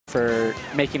for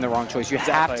making the wrong choice. You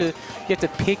have to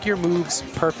pick your moves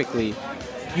perfectly.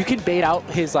 You can bait out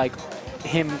his like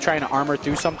him trying to armor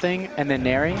through something and then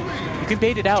nairing. You can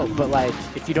bait it out, but like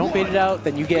if you don't bait it out,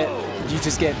 then you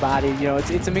just get bodied. You know,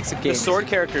 it's a mix of games. The sword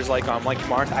characters like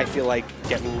Marth, I feel like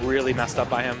get really messed up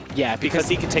by him. Yeah, because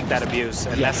he can take that abuse,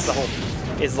 and that's the whole.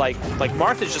 Is like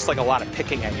Marth is just like a lot of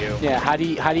picking at you. Yeah, how do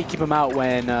you keep him out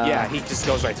when? Yeah, he just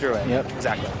goes right through it. Yep,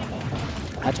 exactly.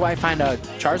 That's why I find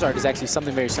Charizard is actually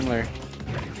something very similar.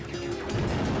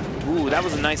 Ooh, that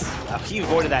was a nice. He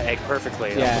avoided that egg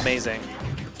perfectly. That was amazing.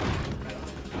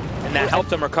 And that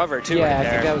helped him recover too. Yeah, right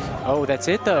there. I think that was. Oh, that's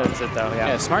it though. That's it though. Yeah.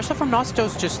 Yeah, smart stuff from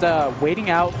Naucitos. Just waiting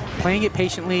out, playing it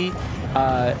patiently.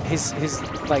 His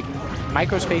like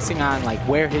micro spacing on like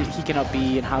where he can up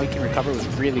B and how he can recover was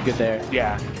really good there.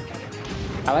 Yeah.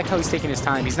 I like how he's taking his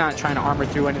time. He's not trying to armor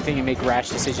through anything and make rash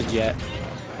decisions yet.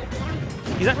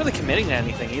 He's not really committing to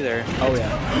anything either. Oh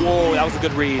yeah. Whoa, that was a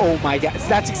good read. Oh my god,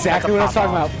 that's exactly what I was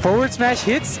talking about. Forward smash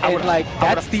hits, and like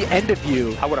that's the end of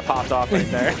you. I would have popped off right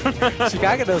there.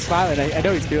 Sheecacaa though smiling. I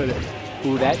know he's feeling it.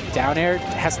 Ooh, that down air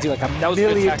has to do like a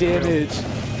million damage.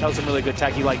 That was a really good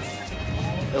tech. He like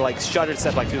shuddered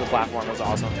step like through the platform. It was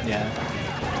awesome. Yeah.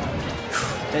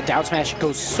 That down smash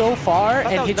goes so far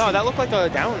and hits that looked like a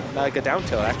down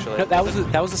tilt actually. No, that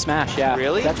was a smash. Yeah.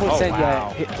 Really? That's what it sent.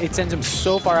 Wow. Yeah. It sends him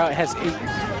so far out. It has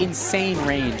insane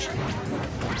range.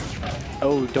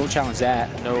 Oh, don't challenge that.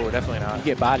 No, definitely not. You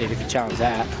get bodied if you challenge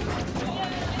that.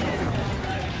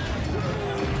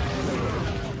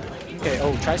 Okay.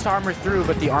 Oh, tries to armor through,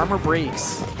 but the armor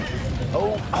breaks.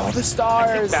 Oh, the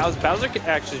stars! Bowser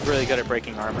actually is really good at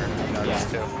breaking armor.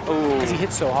 Too. Oh, because he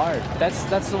hits so hard.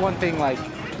 That's the one thing. Like,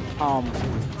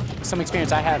 some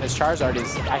experience I have as Charizard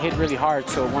is I hit really hard.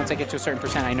 So once I get to a certain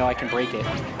percent, I know I can break it.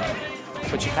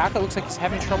 But Sheecacaa looks like he's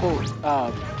having trouble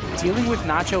dealing with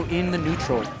Nacho in the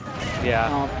neutral.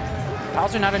 Yeah.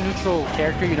 Bowser not a neutral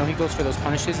character. You know, he goes for those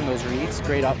punishes and those reads.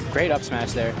 Great up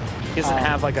smash there. He doesn't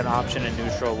have like an option in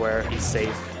neutral where he's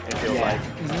safe. It feels like.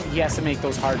 He has to make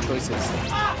those hard choices.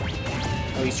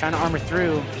 Oh, he's trying to armor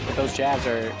through, but those jabs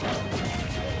are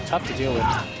tough to deal with.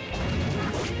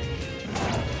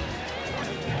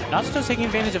 Naucitos taking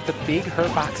advantage of the big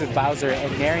hurt box of Bowser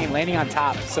and naring and landing on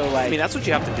top. So like, I mean, that's what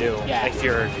you have to do if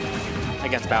you're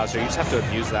against Bowser. You just have to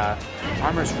abuse that.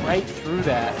 Armor's right through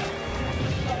that.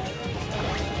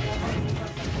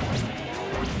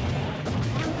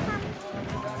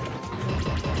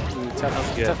 Ooh,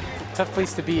 tough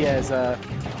place to be as the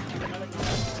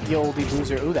oldie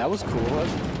loser. Ooh, that was cool.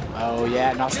 Oh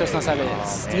yeah, Naucitos knows how to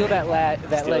steal that ledge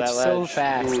so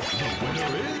fast.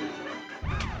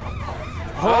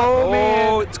 Oh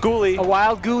man, it's Ghoulie. A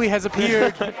wild Ghoulie has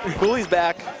appeared. Ghoulie's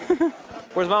back.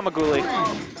 Where's Mama Ghoulie?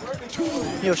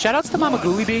 Yo, shoutouts to Mama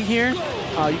Ghoulie being here.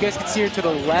 You guys can see her to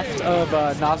the left of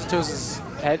Naucitos'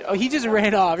 head. Oh, he just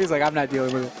ran off. He's like, I'm not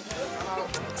dealing with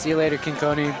it. See you later, King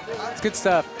Coney. It's good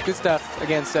stuff. Good stuff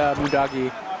against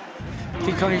Moondoggy.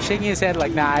 King Coney shaking his head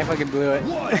like, nah, I fucking blew it.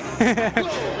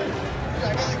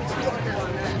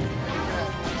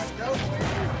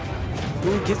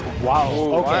 Wow.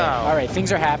 Ooh, okay. wow. All right.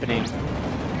 Things are happening.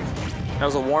 That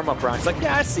was a warm-up round. He's like,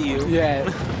 yeah, I see you. Yeah.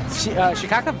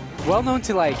 Sheecacaa, well known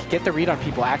to like get the read on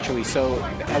people actually. So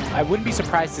I wouldn't be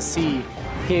surprised to see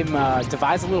him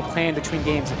devise a little plan between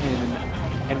games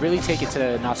and really take it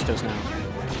to Naucitos now.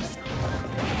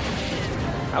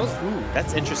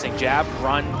 That's interesting. Jab,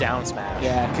 run, down smash.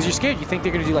 Yeah, because you're scared. You think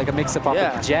they're going to do like a mix-up off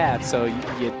of the jab. So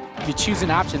you choose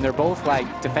an option. They're both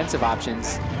like defensive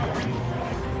options.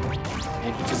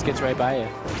 And he just gets right by you.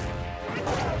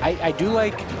 I do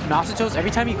like Naucitos.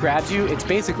 Every time he grabs you, it's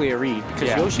basically a read. Because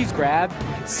Yoshi's grab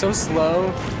is so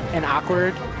slow and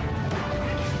awkward.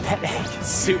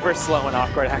 Super slow and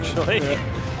awkward, actually. Yeah.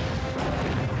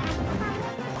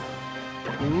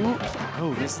 Ooh.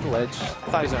 Oh, this is the ledge. I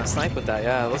thought he was going to snipe with that,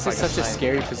 yeah. This is such a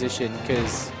scary position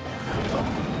because...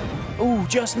 Ooh,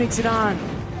 just makes it on.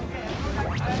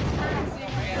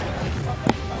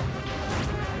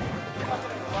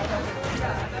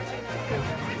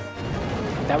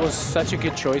 That was such a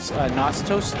good choice.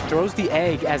 Naucitos throws the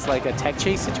egg as like a tech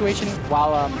chase situation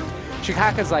while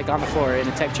Sheecacaa's like on the floor in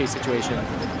a tech chase situation.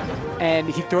 And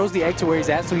he throws the egg to where he's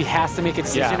at, so he has to make a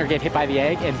decision or get hit by the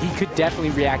egg, and he could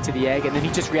definitely react to the egg, and then he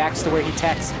just reacts to where he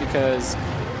techs because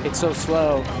it's so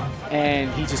slow, and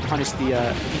he just punished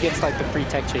the, he gets like the free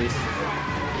tech chase.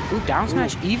 Ooh, down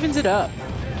smash evens it up.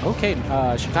 Okay,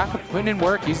 Sheecacaa putting in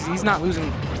work. He's not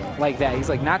losing like that. He's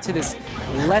like, not to this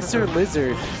lesser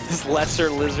lizard. This lesser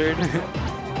lizard?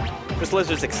 This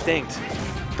lizard's extinct.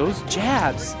 Those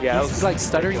jabs. Yeah, he's like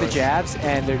stuttering the jabs,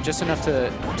 and they're just enough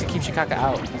to keep Sheecacaa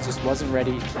out. He just wasn't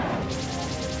ready.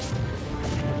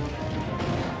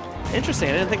 Interesting.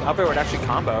 I didn't think up air would actually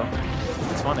combo.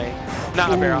 It's funny.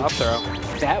 Not up air, up throw.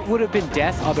 That would have been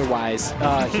death otherwise.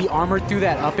 He armored through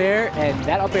that up air, and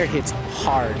that up air hits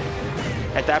hard.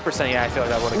 At that percent, yeah, I feel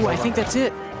like that would have killed him. I think that's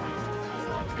it.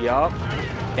 Yup.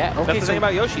 Yeah, okay. That's the thing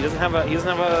about Yoshi. He doesn't have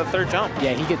a third jump.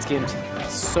 Yeah, he gets gimped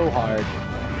so hard.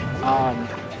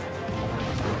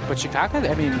 But Sheecacaa,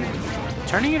 I mean,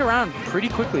 turning it around pretty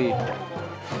quickly.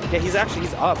 Yeah, he's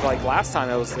up. Like last time,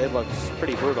 it looked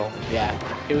pretty brutal. Yeah,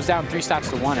 it was down 3 stocks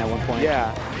to 1 at one point.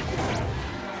 Yeah.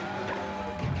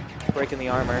 Breaking the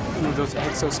armor. Ooh, those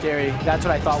eggs so scary. That's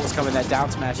what I thought was coming. That down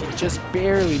smash. He just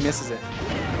barely misses it.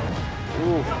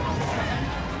 Ooh.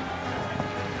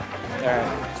 All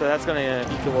right, so that's gonna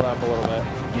equal it up a little bit.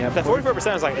 Yeah, that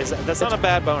 44% is like that's not a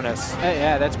bad bonus.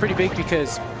 Yeah, that's pretty big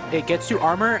because it gets you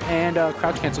armor and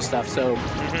crouch cancel stuff. So,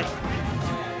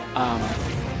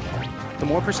 the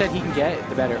more percent he can get,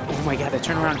 the better. Oh my god, that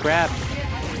turnaround grab!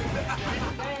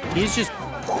 He's just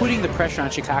putting the pressure on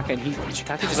Sheecacaa, and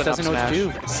Sheecacaa just doesn't know what to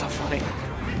do. It's so funny.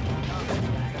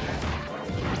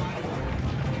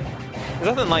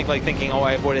 There's nothing like thinking, oh,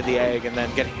 I avoided the egg and then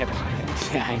getting hit.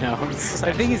 Yeah, I know.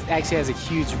 The thing is, actually has a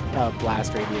huge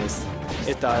blast radius.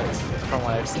 It does, from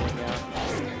what I've seen,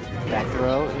 yeah. Back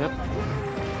throw, yep.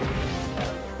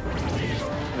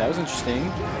 That was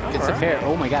interesting. It's a fair.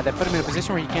 Oh my god, that put him in a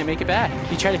position where he can't make it back.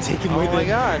 He tried to take him with him. Oh my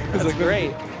god, that's like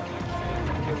great.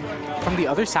 From the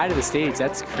other side of the stage,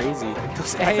 that's crazy.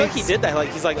 Those I feel like he did that. Like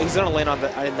he's gonna land on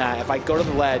in that. If I go to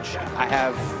the ledge, I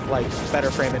have like better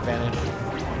frame advantage.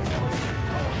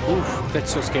 Oof,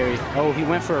 that's so scary. Oh, he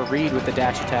went for a read with the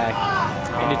dash attack,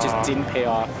 and it just didn't pay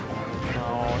off.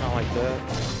 No, not like that.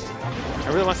 I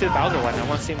really want to see the Bowser one. I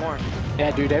want to see more. Yeah,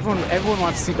 dude, everyone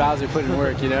wants to see Bowser put in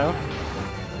work, you know?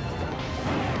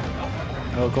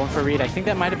 Oh, going for a read. I think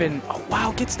that might have been... Oh,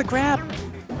 wow, gets the grab.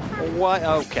 What?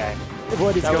 Okay.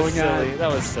 What is going on?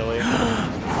 That was silly.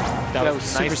 That was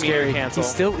super nice scary.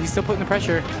 Cancel. He's still putting the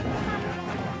pressure.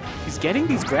 He's getting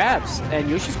these grabs, and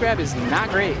Yoshi's grab is not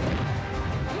great.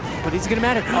 But it's gonna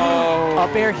matter. Oh.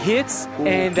 Up air hits,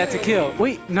 and that's a kill.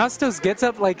 Wait, Naucitos gets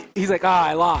up like, he's like,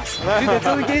 I lost. Dude, that's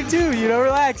only game 2, you know,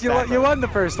 relax. You won the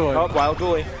first one. Oh, wild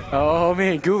Ghoulie. Oh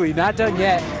man, Ghoulie, not done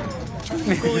yet.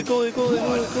 Ghoulie.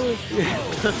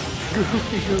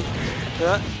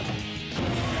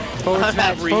 Forward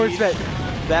smash.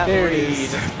 That there read. It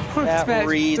is. That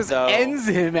read, just though. ends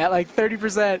him at like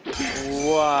 30%.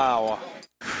 Wow.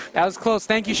 That was close.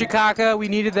 Thank you, Sheecacaa. We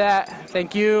needed that.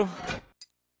 Thank you.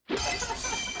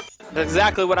 That's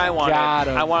exactly what I wanted. Got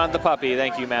him. I wanted the puppy.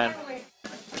 Thank you, man.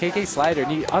 KK Slider,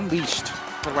 unleashed.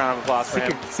 A round of applause for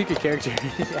him. Secret character.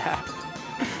 Yeah.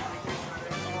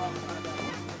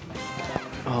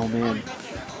 Oh man.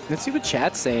 Let's see what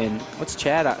chat's saying. What's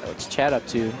chat up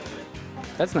to?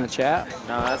 That's not chat.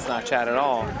 No, that's not chat at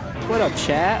all. What up,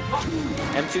 chat?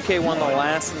 M2K won the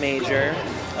last major.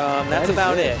 That's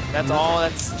about it. That's all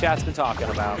that's chat's been talking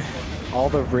about. All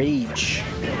the rage.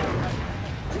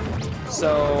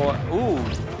 So, ooh,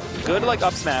 good like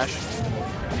up smash.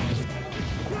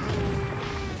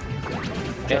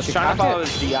 Just trying to follow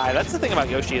his DI. That's the thing about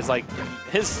Yoshi is like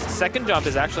his second jump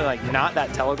is actually like not that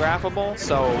telegraphable,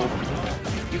 so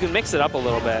you can mix it up a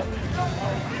little bit.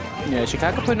 Yeah,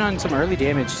 Sheecacaa putting on some early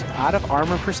damage out of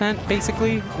armor percent,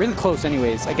 basically. Really close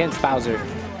anyways, against Bowser.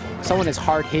 Someone as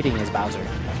hard hitting as Bowser.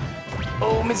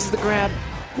 Oh, misses the grab.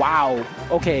 Wow.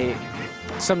 Okay.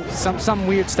 Some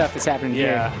weird stuff is happening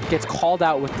here. Gets called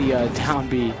out with the down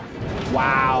B.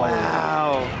 Wow.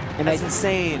 Wow. And that's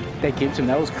insane. That gave him.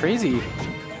 That was crazy.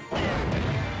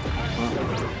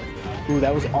 Ooh,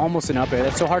 that was almost an up air.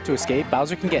 That's so hard to escape.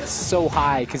 Bowser can get so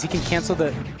high because he can cancel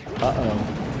the...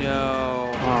 Uh-oh.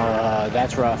 No.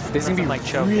 That's rough. This is going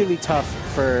to be really tough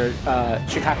for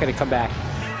Sheecacaa to come back.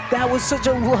 That was such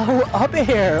a low up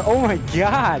air. Oh my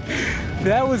god.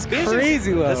 That was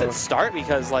crazy low. Does it start?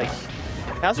 Because, like,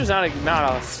 Bowser's not a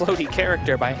floaty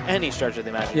character by any stretch of the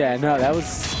imagination. Yeah, no, that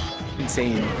was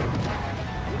insane.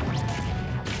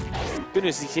 Good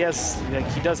news, he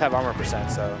does have armor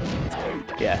percent, so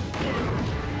yeah.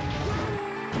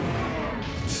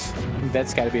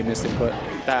 That's got to be a missed input.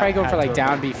 Probably going for like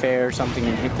down B fair or something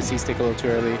and hit the C stick a little too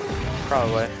early.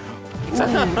 Probably.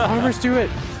 Armors do it.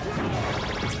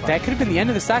 That could have been the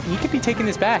end of the stock. He could be taking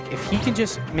this back if he can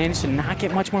just manage to not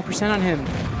get much more percent on him.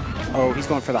 Oh, he's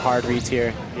going for the hard reads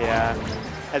here. Yeah.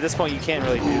 At this point, you can't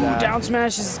really do that. Down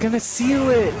smash is going to seal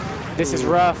it. This is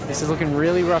rough. This is looking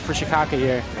really rough for Sheecacaa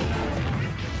here.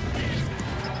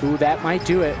 Ooh, that might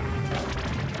do it.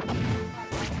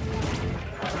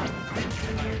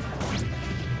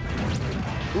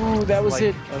 Ooh, that was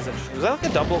it. Was that like a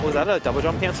double? Was that a double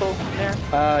jump cancel there?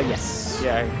 Yes.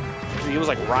 Yeah. he was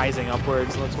like rising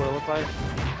upwards. That's what it looked like.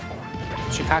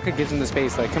 Sheecacaa gives him the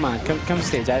space, like, come on, come to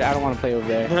stage. I don't want to play over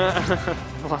there.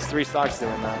 I lost 3 stocks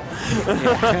doing that.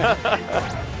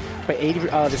 Yeah. But 80,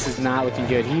 oh, this is not looking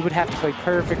good. He would have to play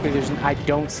perfectly. I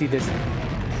don't see this.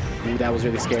 Ooh, that was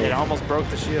really scary. It almost broke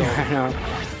the shield. I know.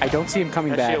 I don't see him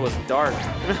coming back. That shield was dark.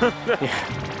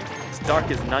 Yeah. It's dark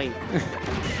as night.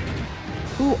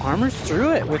 Ooh, armors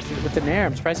through it with the Nair.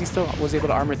 I'm surprised he still was able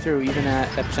to armor through even at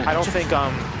that percentage. I don't think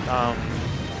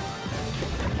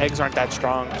eggs aren't that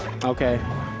strong. Okay.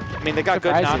 I mean, they got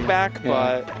good knockback,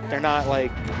 but they're not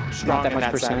like strong not that in much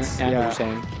that percent. sense. Yeah, I know what you're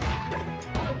saying.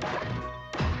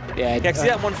 Yeah, because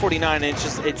at 149,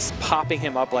 it's popping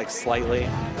him up like slightly.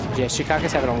 Yeah,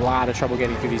 Sheecacaa's having a lot of trouble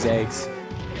getting through these eggs.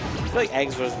 I feel like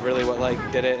eggs was really what like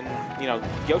did it, and you know,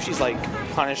 Yoshi's like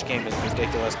punish game is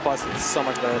ridiculous. Plus, it's so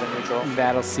much better than neutral.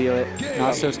 That'll seal it.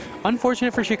 Naucitos,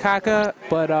 unfortunate for Sheecacaa,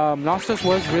 but Naucitos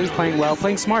was really playing well,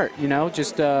 playing smart. You know,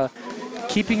 just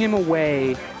keeping him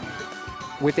away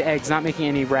with the eggs, not making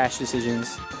any rash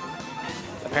decisions.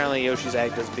 Apparently, Yoshi's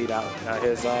egg does beat out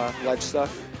his ledge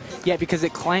stuff. Yeah, because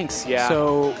it clanks. Yeah.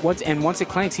 So once it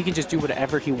clanks, he can just do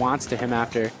whatever he wants to him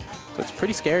after. So it's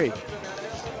pretty scary.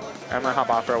 I'm gonna hop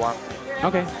off for a while.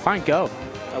 Okay, fine, go.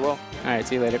 I will. All right,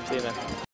 see you later. See you then.